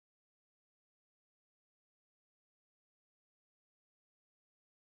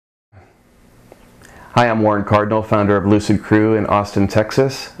Hi, I'm Cardinal, founder of Lucid Crew in Austin,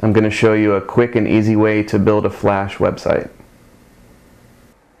 Texas. I'm going to show you a quick and easy way to build a Flash website.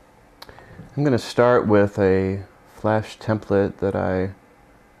 I'm going to start with a Flash template that I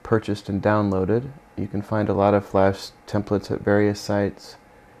purchased and downloaded. You can find a lot of Flash templates at various sites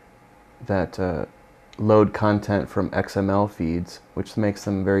that load content from XML feeds, which makes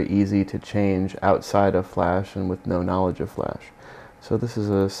them very easy to change outside of Flash and with no knowledge of Flash. So this is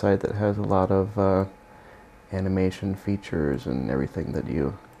a site that has a lot of animation features and everything that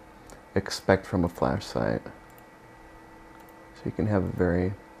you expect from a Flash site. So you can have a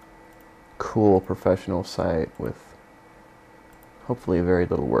very cool professional site with hopefully very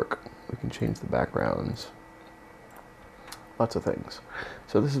little work. We can change the backgrounds, lots of things.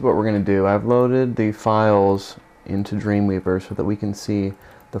 So this is what we're going to do. I've loaded the files into Dreamweaver so that we can see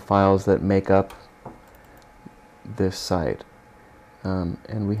the files that make up this site.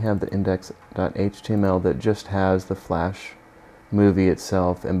 And we have the index.html that just has the Flash movie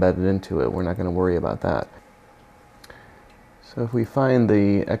itself embedded into it. We're not going to worry about that. So if we find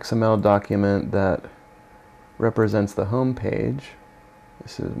the XML document that represents the home page,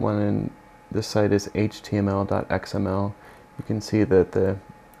 this site is html.xml. You can see that the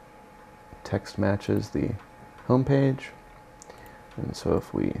text matches the home page. And so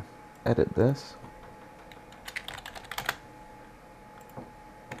if we edit this,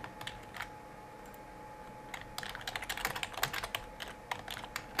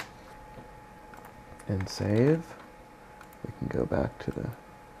 and save, we can go back to the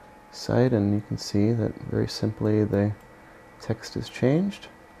site and you can see that very simply the text is changed.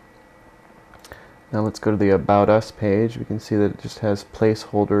 Now let's go to the About Us page. We can see that it just has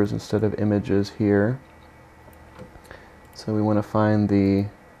placeholders instead of images here. So we want to find the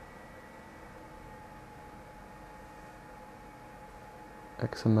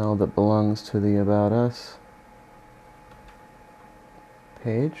XML that belongs to the About Us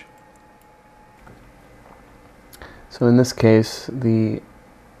page. So in this case, the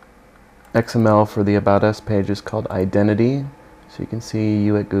XML for the About Us page is called Identity. So you can see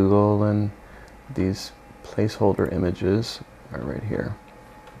you at Google, and these placeholder images are right here.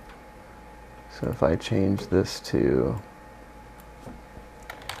 So if I change this to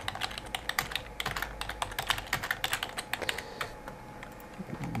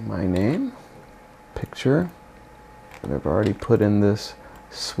my name, picture, that I've already put in this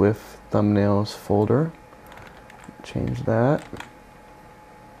Swift thumbnails folder, change that,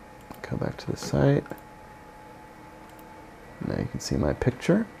 go back to the site. Now you can see my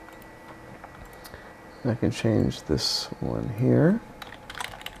picture. I can change this one here.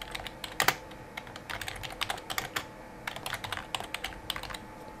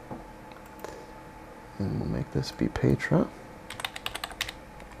 And we'll make this be Petra.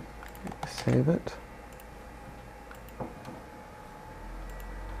 Save it.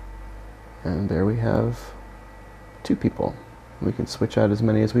 And there we have two people. We can switch out as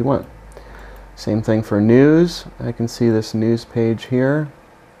many as we want. Same thing for news. I can see this news page here.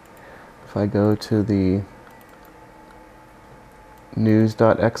 If I go to the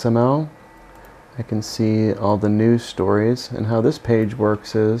news.xml, I can see all the news stories. And how this page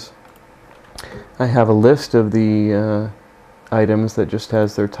works is I have a list of the items that just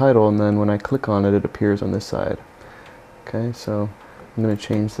has their title, and then when I click on it, it appears on this side. Okay, so I'm going to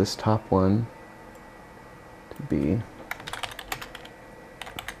change this top one to be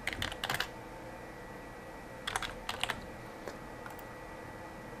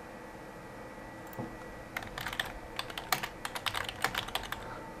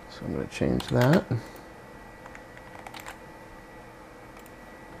so I'm going to change that.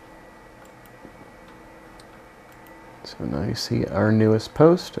 So now you see our newest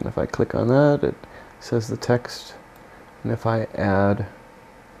post, and if I click on that, it says the text. And if I add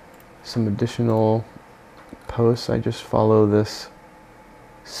some additional posts, I just follow this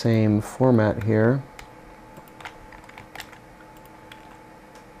same format here.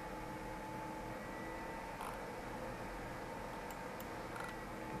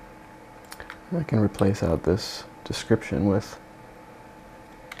 I can replace out this description with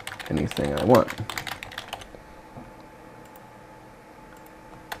anything I want.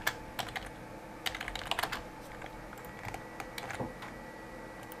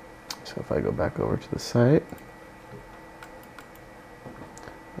 So if I go back over to the site,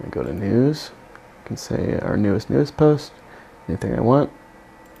 I go to news, I can say our newest post, anything I want,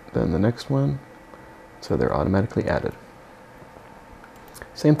 then the next one, so they're automatically added.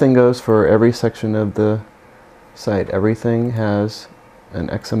 Same thing goes for every section of the site. Everything has an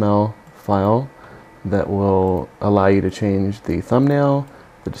XML file that will allow you to change the thumbnail,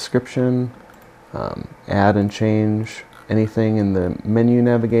 the description, add and change anything in the menu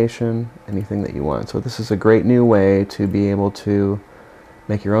navigation, anything that you want. So this is a great new way to be able to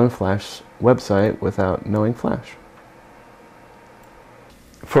make your own Flash website without knowing Flash.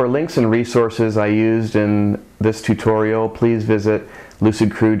 For links and resources I used in this tutorial, please visit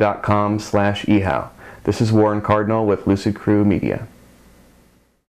lucidcrew.com/ehow. This is Warren Cardinal with Lucid Crew Media.